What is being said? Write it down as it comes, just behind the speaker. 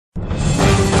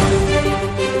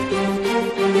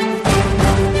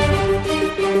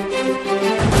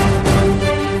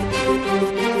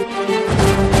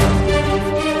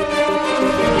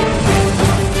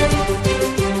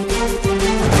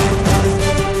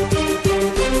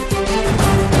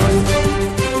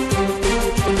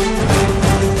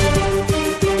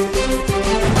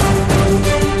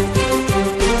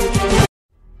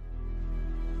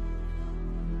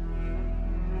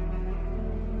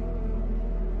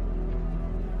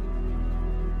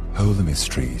Holy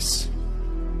Mysteries,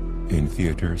 in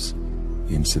theaters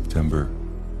in September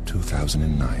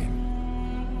 2009.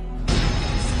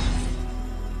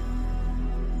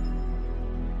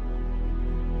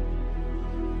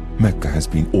 Mecca has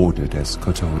been ordered as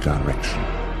Qatar direction,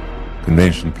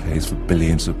 convention place for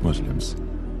billions of Muslims,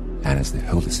 and as the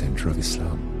holy center of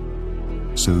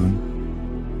Islam.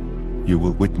 Soon, you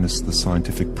will witness the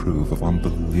scientific proof of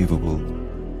unbelievable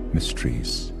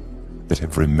mysteries that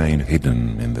have remained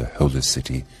hidden in the holy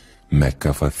city,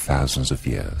 Mecca, for thousands of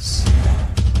years.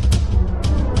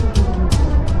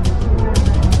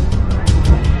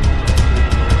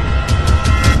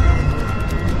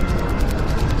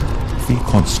 The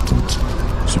constant,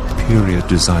 superior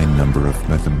design number of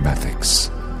mathematics,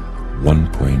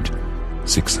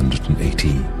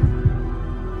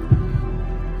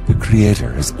 1.618. The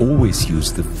Creator has always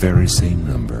used the very same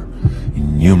number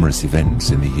in numerous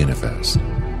events in the universe.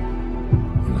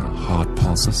 In our heart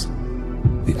pulses,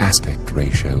 the aspect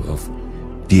ratio of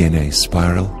DNA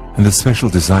spiral, and the special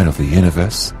design of the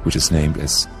universe, which is named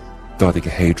as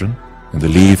dodecahedron, and the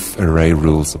leaf array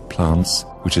rules of plants,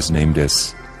 which is named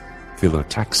as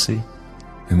phyllotaxy,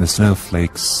 in the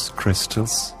snowflakes,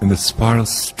 crystals, in the spiral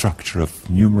structure of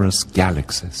numerous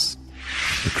galaxies.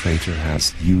 The Creator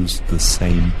has used the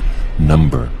same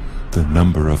number, the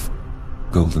number of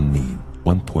golden mean,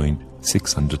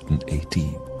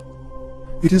 1.618.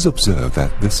 It is observed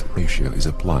that this ratio is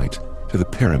applied to the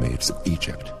pyramids of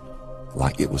Egypt,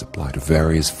 like it was applied to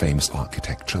various famous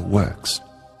architectural works.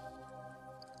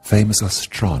 Famous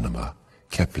astronomer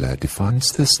Kepler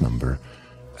defines this number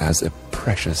as a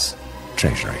precious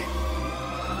treasury.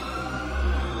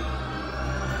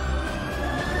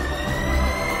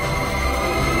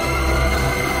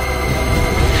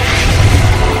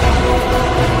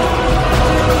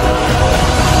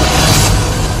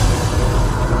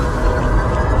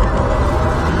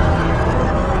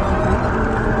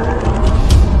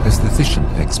 Aesthetician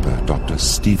expert Dr.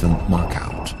 Stephen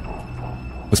Markout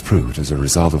was proved as a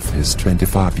result of his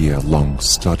 25-year-long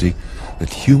study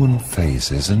that human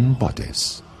faces and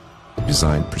bodies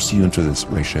designed pursuant to this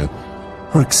ratio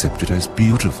are accepted as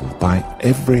beautiful by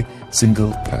every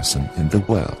single person in the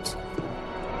world.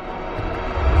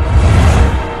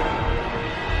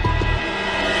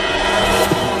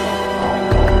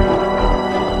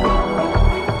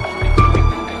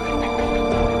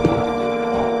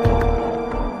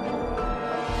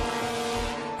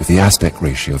 If the aspect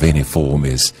ratio of any form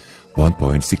is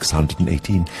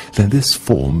 1.618, then this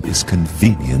form is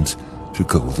convenient to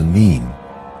golden mean.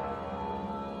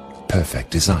 Perfect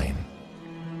design.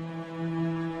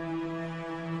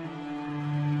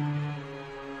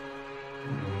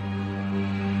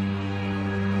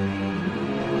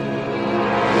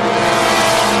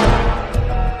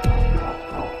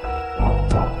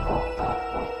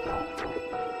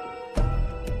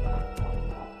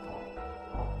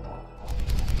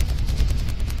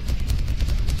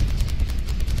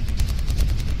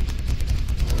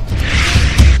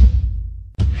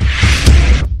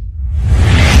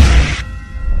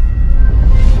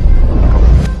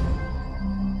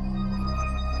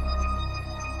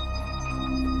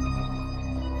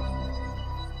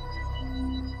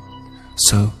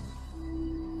 So,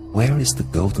 where is the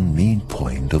golden mean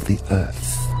point of the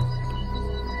Earth?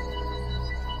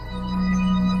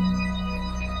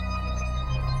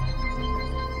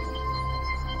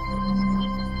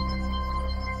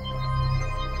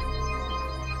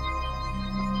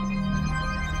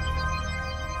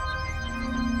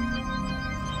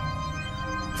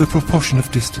 The proportion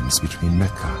of distance between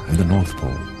Mecca and the North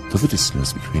Pole to the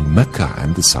distance between Mecca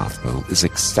and the South Pole is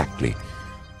exactly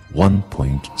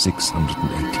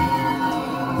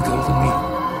 1.618, the golden mean.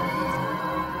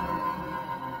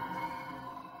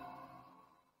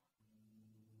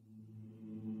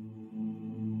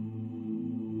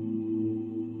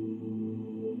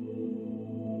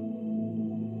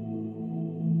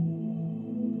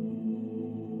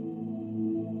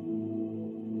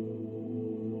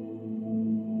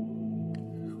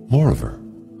 Moreover,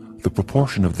 the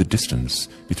proportion of the distance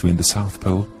between the South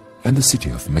Pole and the city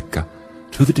of Mecca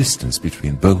to the distance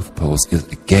between both poles is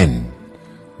again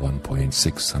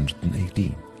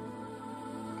 1.618.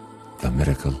 The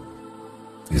miracle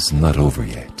is not over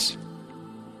yet.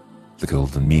 The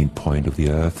golden mean point of the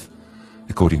Earth,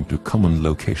 according to common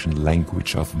location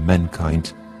language of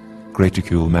mankind,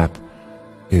 graticule map,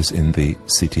 is in the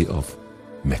city of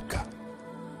Mecca.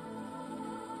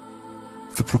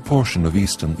 The proportion of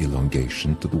eastern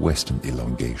elongation to the western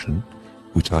elongation,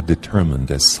 which are determined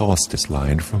as solstice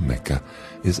line from Mecca,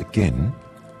 is again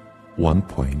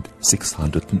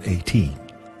 1.618.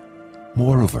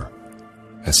 Moreover,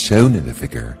 as shown in the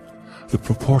figure the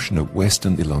proportionate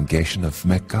western elongation of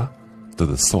Mecca to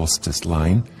the solstice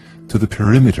line to the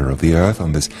perimeter of the earth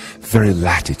on this very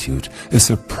latitude is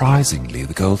surprisingly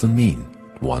the golden mean,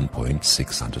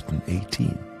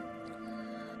 1.618.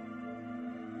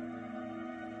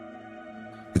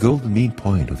 The golden mean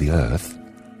point of the earth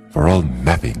for all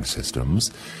mapping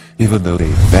systems, even though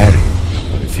they vary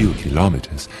by a few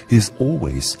kilometers, is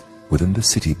always within the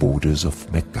city borders of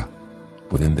Mecca,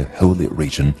 within the holy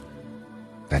region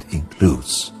that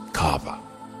includes Kaaba.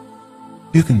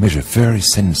 You can measure very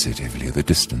sensitively the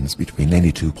distance between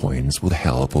any 2 points with the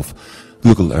help of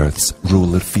Google Earth's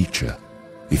ruler feature.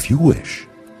 If you wish,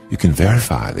 you can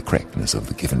verify the correctness of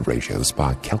the given ratios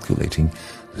by calculating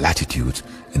latitude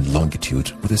and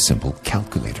longitude with a simple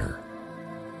calculator.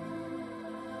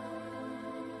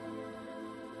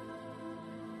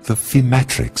 The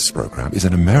Phematrix program is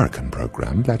an American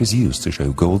program that is used to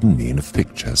show golden mean of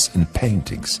pictures and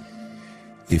paintings.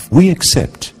 If we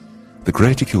accept the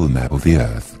graticule map of the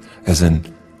Earth as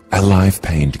an alive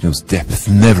painting whose depth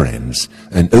never ends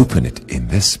and open it in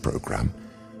this program,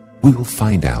 we will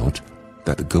find out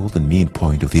that the golden mean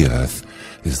point of the Earth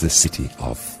is the city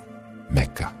of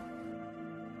Mecca.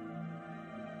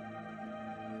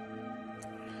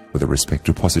 With respect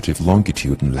to positive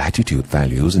longitude and latitude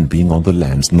values and being on the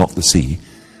land, not the sea,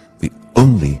 the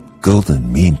only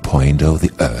golden mean point of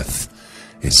the Earth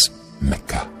is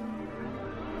Mecca.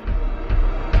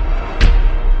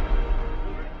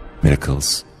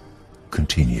 Miracles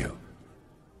continue.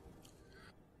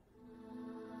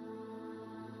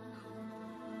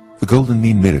 The golden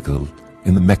mean miracle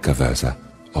in the Mecca verse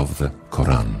of the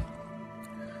Quran.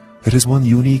 There is one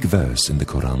unique verse in the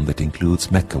Quran that includes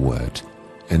Mecca word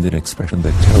and an expression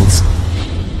that tells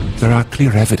there are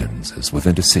clear evidences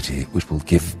within the city which will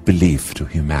give belief to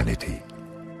humanity.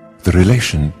 The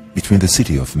relation between the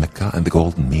city of Mecca and the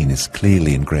golden mean is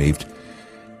clearly engraved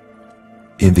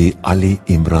in the Ali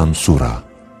Imran Surah,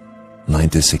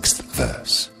 96th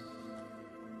verse.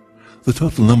 The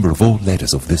total number of all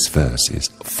letters of this verse is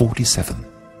 47.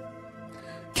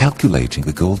 Calculating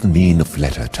the golden mean of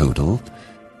letter total,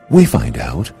 we find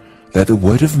out that the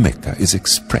word of Mecca is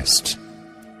expressed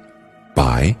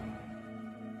by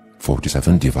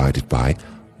 47 divided by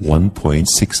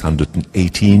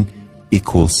 1.618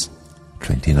 equals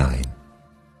 29.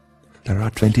 There are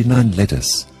 29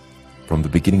 letters from the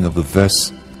beginning of the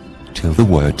verse till the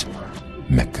word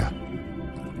Mecca.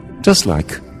 Just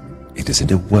like it is in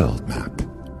the world map.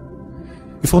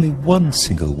 If only one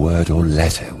single word or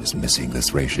letter was missing,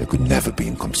 this ratio could never be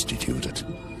constituted.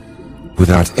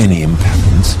 Without any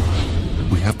imbalance,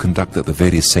 we have conducted the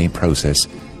very same process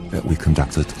that we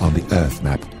conducted on the Earth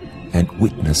map and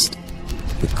witnessed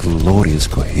the glorious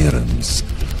coherence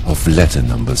of letter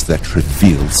numbers that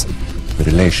reveals the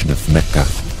relation of Mecca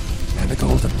and the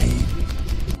golden mean.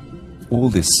 All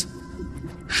this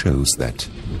shows that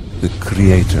the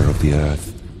creator of the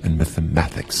earth and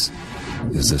mathematics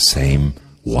is the same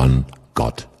one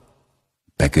God.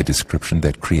 Beggar description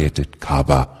that created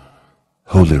Kaaba,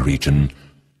 holy region,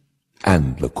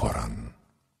 and the Quran.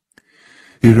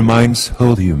 He reminds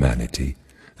whole humanity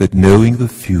that knowing the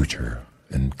future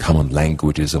and common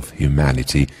languages of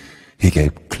humanity, he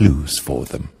gave clues for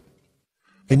them.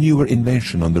 A newer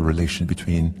invention on the relation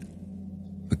between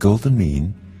the golden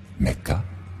mean, Mecca,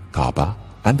 Kaaba,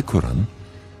 and the Quran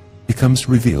becomes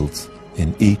revealed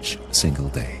in each single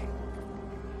day.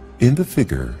 In the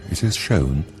figure, it is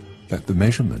shown that the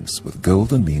measurements with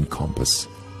golden mean compass,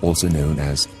 also known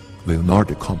as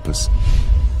Leonardo compass,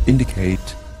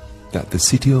 indicate that the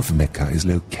city of Mecca is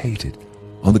located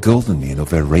on the golden mean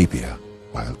of Arabia,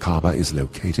 while Kaaba is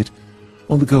located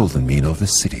on the golden mean of the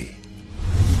city.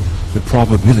 The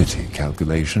probability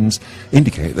calculations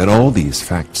indicate that all these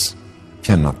facts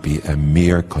cannot be a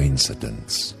mere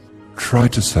coincidence. Try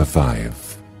to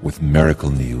survive with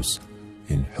miracle news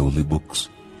in holy books,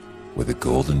 with the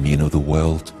golden mean of the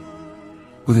world,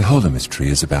 with the holy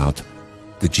mysteries about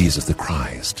the Jesus the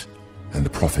Christ and the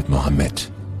Prophet Muhammad,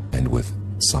 and with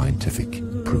scientific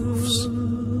proofs.